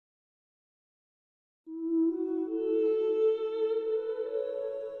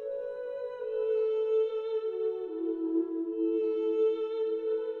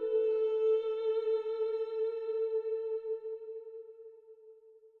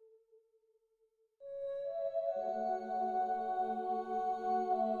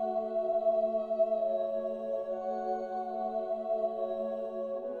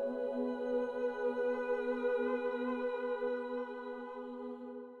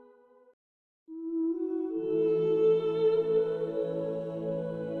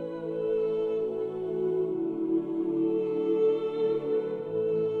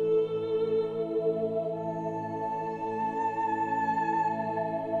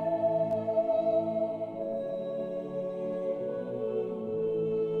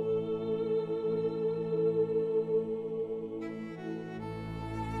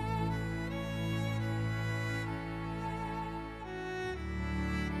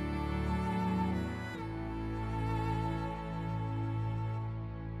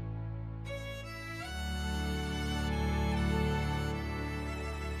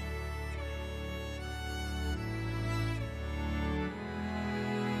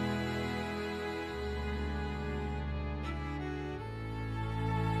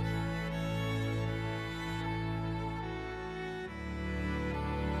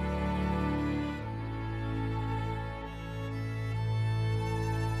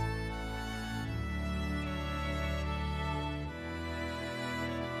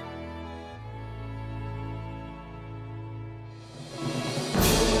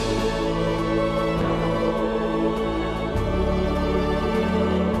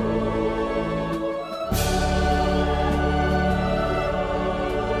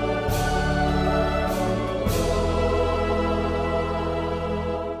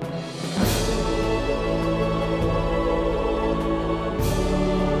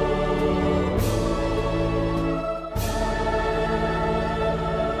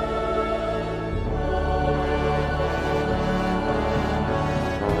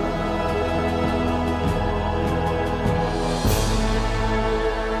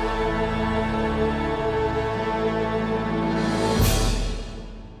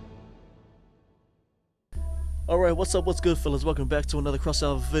what's up, what's good, fellas? Welcome back to another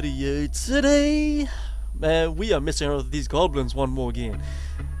Crossout video. Today, man, we are messing around with these goblins one more again.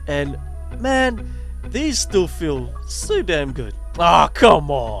 And, man, these still feel so damn good. Ah,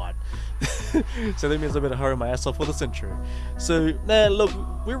 come on! So that means I better hurry my ass off for this intro. So, man, look,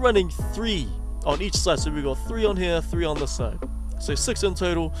 we're running 3 on each side. So we got 3 on here, 3 on this side. So 6 in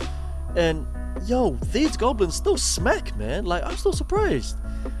total. And, yo, these goblins still smack, man. Like, I'm still surprised.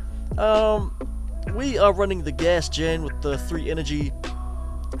 We are running the gas gen with the 3 energy,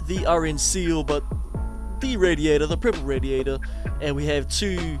 the RN seal, but the radiator, the purple radiator, and we have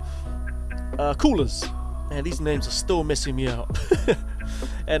 2 coolers. And these names are still messing me up.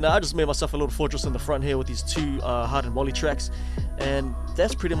 And I just made myself a little fortress in the front here with these 2 hardened volley tracks, and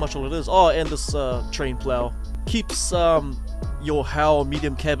that's pretty much all it is. Oh, and this train plow keeps your howl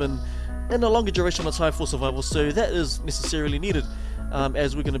medium cabin and a longer duration of time for survival, so that is necessarily needed.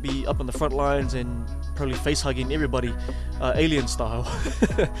 As we're going to be up in the front lines and probably face hugging everybody, alien style.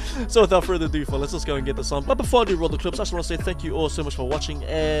 So without further ado, let's just go and get this on. But before I do roll the clips, I just want to say thank you all so much for watching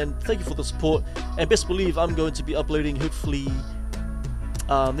and thank you for the support. And best believe I'm going to be uploading hopefully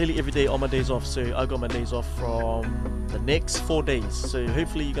nearly every day on my days off. So I got my days off from the next 4 days. So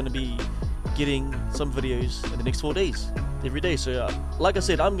hopefully you're going to be getting some videos in the next 4 days, every day. So like I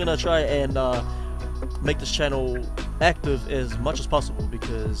said, I'm going to try and make this channel active as much as possible,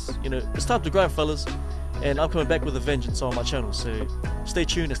 because you know it's time to grind, fellas, and I'm coming back with a vengeance on my channel, so stay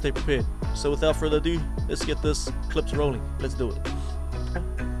tuned and stay prepared. So without further ado, let's get this clips rolling. Let's do it.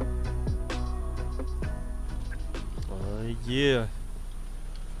 Yeah,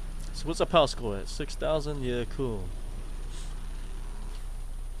 so what's our power score at? 6,000. Yeah, cool.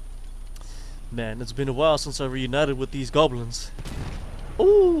 Man, it's been a while since I reunited with these goblins.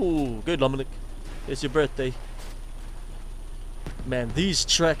 Ooh, good, Dominic. It's your birthday. Man, these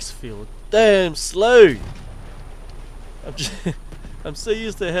tracks feel damn slow. I'm so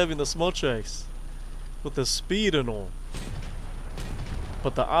used to having the small tracks with the speed and all.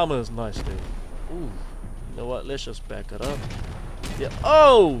 But the armor is nice, dude. Ooh, you know what? Let's just back it up. Yeah.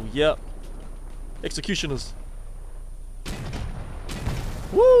 Oh, yep. Executioners.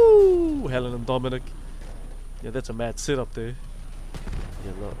 Woo! Helen and Dominic. Yeah, that's a mad setup there.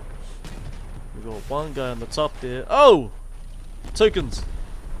 Yeah, look. We got one guy on the top there. Oh! Tokens.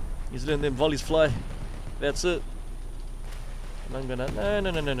 He's letting them volleys fly. That's it. And I'm gonna...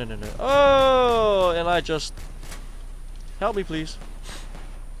 No. Oh! And I just... Help me, please.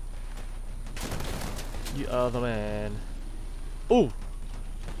 You are the man. Oh!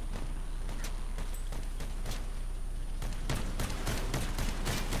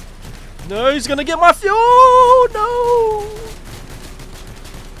 No, he's gonna get my fuel! No!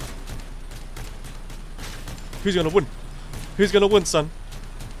 Who's gonna win? Who's gonna win, son?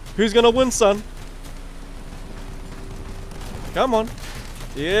 Who's gonna win, son? Come on.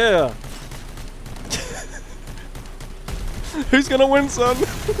 Yeah. Who's gonna win, son?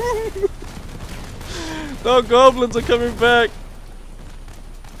 The goblins are coming back.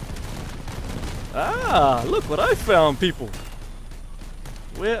 Ah, look what I found, people.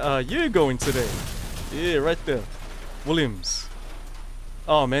 Where are you going today? Yeah, right there. Williams.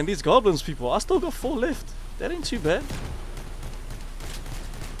 Oh man, these goblins, people. I still got 4 left. That ain't too bad.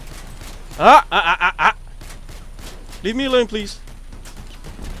 Ah! Leave me alone, please.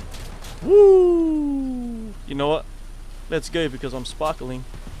 Woo! You know what? Let's go, because I'm sparkling.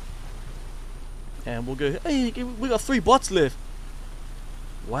 And we'll go. Hey, we got 3 bots left.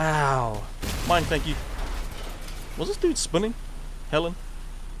 Wow. Mine, thank you. Was this dude spinning? Helen?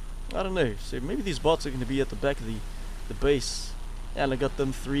 I don't know. So maybe these bots are going to be at the back of the base. And I got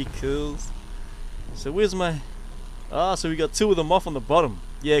them 3 kills. So where's my... Ah, so we got 2 of them off on the bottom.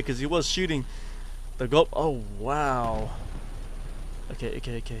 Yeah, because he was shooting the gob... Oh, wow. Okay.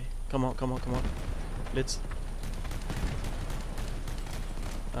 Come on. Let's...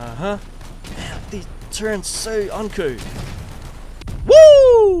 Uh-huh. Man, these turns so unco.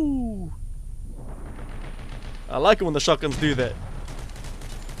 Woo! I like it when the shotguns do that.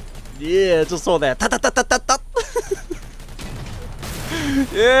 Yeah, just saw that. Ta-ta-ta-ta-ta-ta.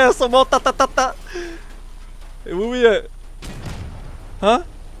 Yeah, some more ta-ta-ta-ta. Hey, where we at? Huh?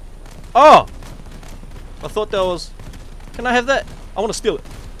 Oh! I thought that was... Can I have that? I want to steal it.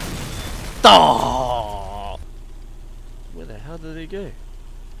 Oh! Where the hell did they go?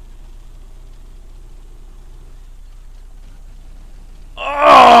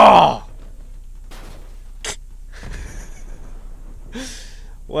 Oh!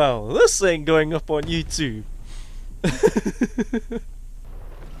 Wow, this ain't going up on YouTube.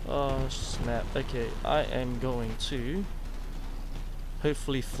 Oh snap. Okay, I am going to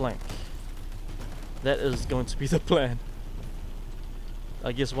hopefully flank. That is going to be the plan.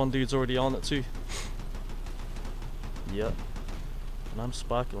 I guess one dude's already on it too. Yep. And I'm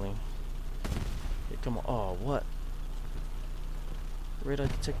sparkling. Yeah, come on. Oh, what? Radar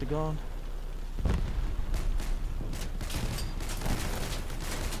detector gone.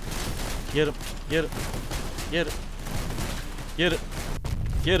 Get him. Get it. Get it. Get it.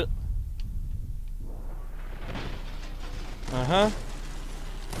 Get it. Uh-huh.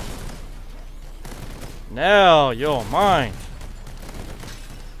 Now you're mine.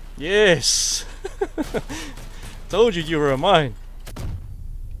 Yes. Told you were mine.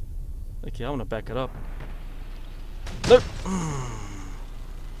 Okay, I'm gonna back it up. Nope.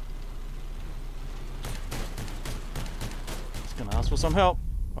 Just gonna ask for some help.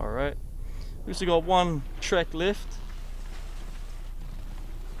 Alright. We still got one track left.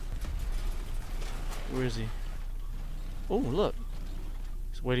 Where is he? Oh, look.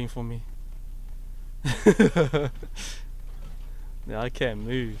 He's waiting for me. Now I can't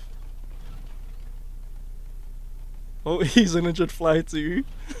move. Oh, he's an injured fly too.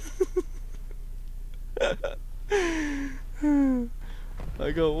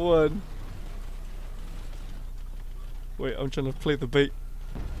 I got one. Wait, I'm trying to play the bait.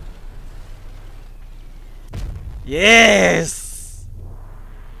 Yes!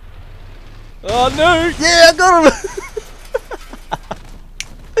 Oh no! Yeah, I got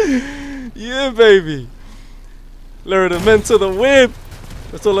him! Yeah, baby! Lure them into the win!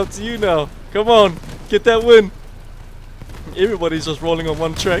 It's all up to you now. Come on, get that win! Everybody's just rolling on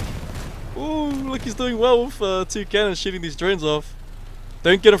one track. Ooh, look, he's doing well with 2 cannons shooting these drones off.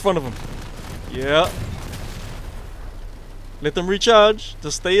 Don't get in front of him. Yeah. Let them recharge.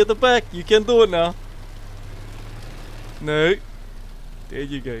 Just stay at the back. You can do it now. No. There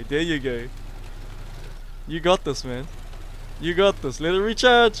you go. There you go. You got this, man. You got this. Let it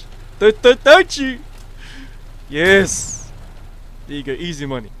recharge. Don't you? Yes. There you go. Easy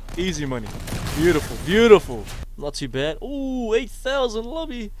money. Easy money. Beautiful. Beautiful. Not too bad. Ooh, 8,000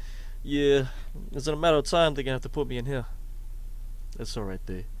 lobby. Yeah. It's in a matter of time they're going to have to put me in here. That's alright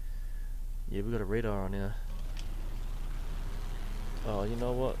there. Yeah, we got a radar on here. Oh, you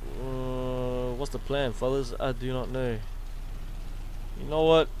know what? What's the plan, fellas? I do not know. You know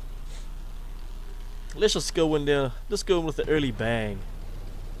what? Let's just go in there. Let's go in with the early bang.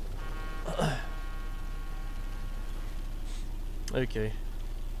 Okay.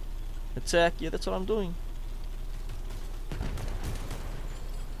 Attack. Yeah, that's what I'm doing.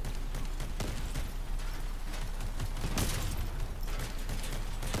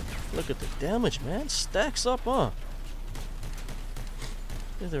 Look at the damage, man. Stacks up, huh?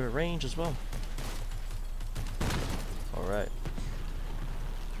 Yeah, they're at range as well. Alright.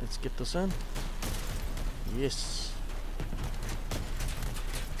 Let's get this in. Yes.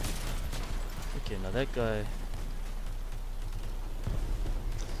 Okay, now that guy.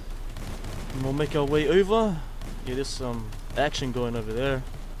 And we'll make our way over. Yeah, there's some action going over there.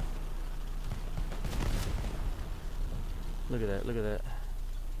 Look at that, look at that.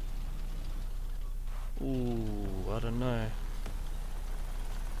 Ooh, I don't know.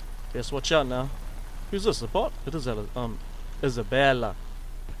 Yes, watch out now. Who's this? A bot? It is Isabella.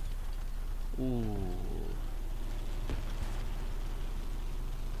 Ooh.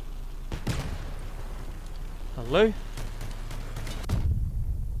 Hello?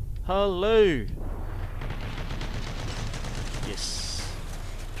 Hello. Yes.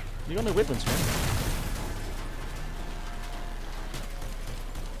 You got no weapons, man.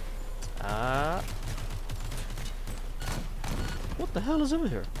 Ah. What the hell is over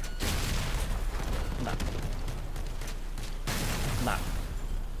here? Nah. Nah.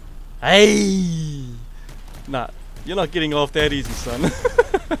 Hey! Nah. You're not getting off that easy, son.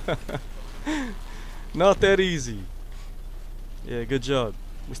 Not that easy. Yeah, good job.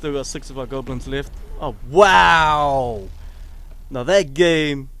 We still got 6 of our goblins left. Oh, wow! Now that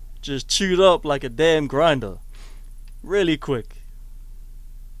game just chewed up like a damn grinder. Really quick.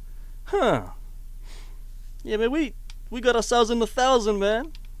 Huh. Yeah, man, we got ourselves in the 1,000,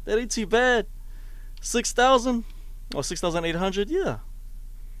 man. That ain't too bad. 6,000 or 6,800, yeah.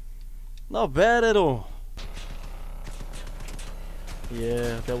 Not bad at all.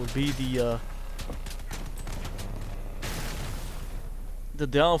 Yeah, that would be the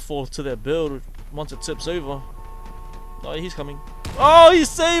downfall to that build once it tips over. Oh, he's coming. Oh, he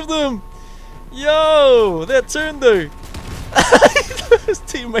saved him! Yo, that turn though. His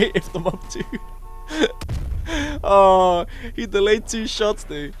teammate effed him up too. Oh, he delayed 2 shots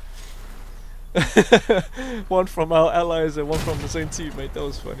there. One from our allies and one from the same teammate. That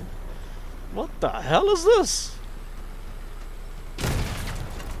was funny. What the hell is this?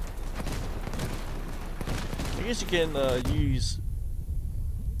 I guess you can use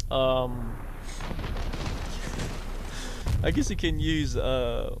I guess you can use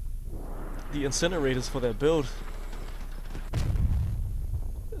the incinerators for that build.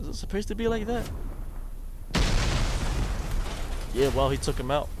 Is it supposed to be like that? Yeah, well, he took him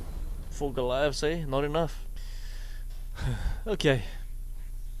out. Full Goliath, eh? Not enough. Okay.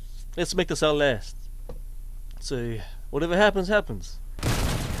 Let's make this our last. So, whatever happens, happens.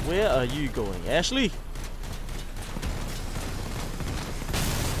 Where are you going, Ashley?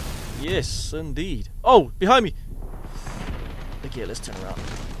 Yes, indeed. Oh, behind me! Okay, let's turn around.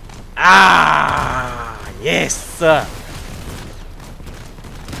 Ah, yes!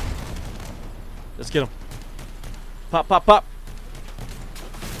 Let's get him. Pop, pop, pop!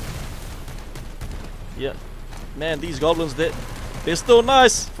 Yeah. Man, these goblins, they're still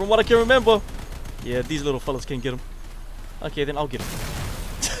nice, from what I can remember. Yeah, these little fellas can get him. Okay, then I'll get him.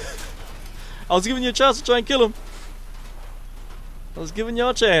 I was giving you a chance to try and kill him. I was giving you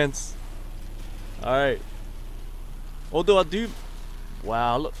a chance. Alright. Although I do...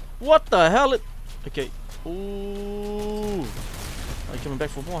 Wow, look. What the hell? Okay. Ooh. Are you coming back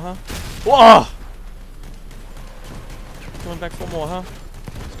for more, huh? Whoa! Coming back for more, huh?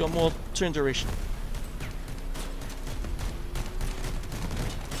 It's got more turn duration.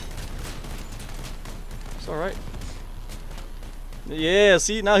 It's alright. Yeah,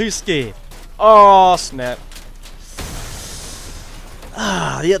 see? Now who's scared? Oh, snap.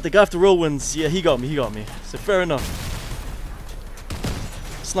 Ah, yeah, the guy with the whirlwinds. Yeah, he got me, So fair enough.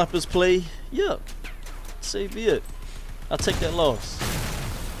 Sniper's play. Yeah. So be it. I'll take that loss.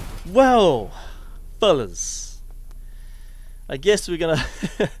 Well, fellas. I guess we're gonna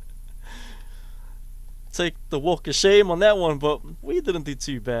take the walk of shame on that one, but we didn't do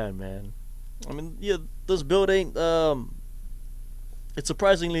too bad, man. I mean, yeah, this build ain't, it's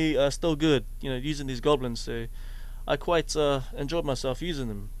surprisingly still good, you know, using these goblins, so I quite enjoyed myself using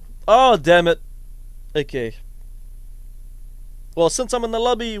them. Oh, damn it. Okay. Well, since I'm in the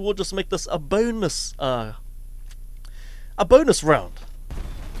lobby, we'll just make this a bonus round.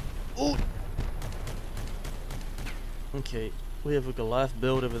 Ooh. Okay, we have a Goliath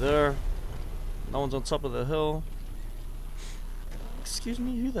build over there. No one's on top of the hill. Excuse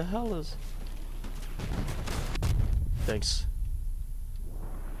me, who the hell is... Thanks.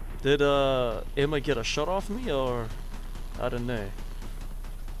 Did Emma get a shot off me, or... I don't know.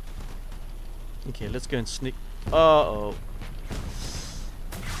 Okay, let's go and sneak... Uh-oh.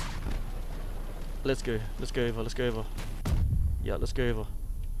 Let's go over. Yeah, let's go over.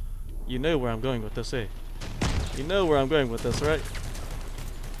 You know where I'm going with this, eh? You know where I'm going with this, right?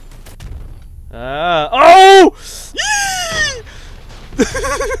 Ah! Oh!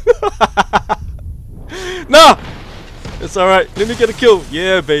 Nah! It's alright. Let me get a kill.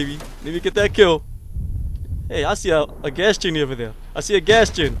 Yeah, baby. Let me get that kill. Hey, I see a gas gen over there. I see a gas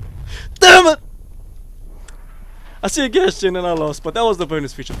gen. Damn it! I see a gas gen and I lost, but that was the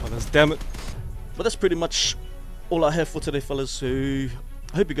bonus feature, fellas. Damn it. But that's pretty much all I have for today, fellas. So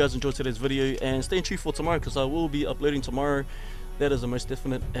I hope you guys enjoyed today's video, and stay tuned for tomorrow because I will be uploading tomorrow. That is the most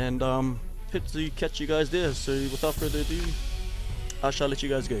definite, and hope to catch you guys there. So without further ado, I shall let you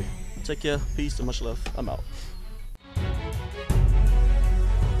guys go. Take care, peace, and much love. I'm out.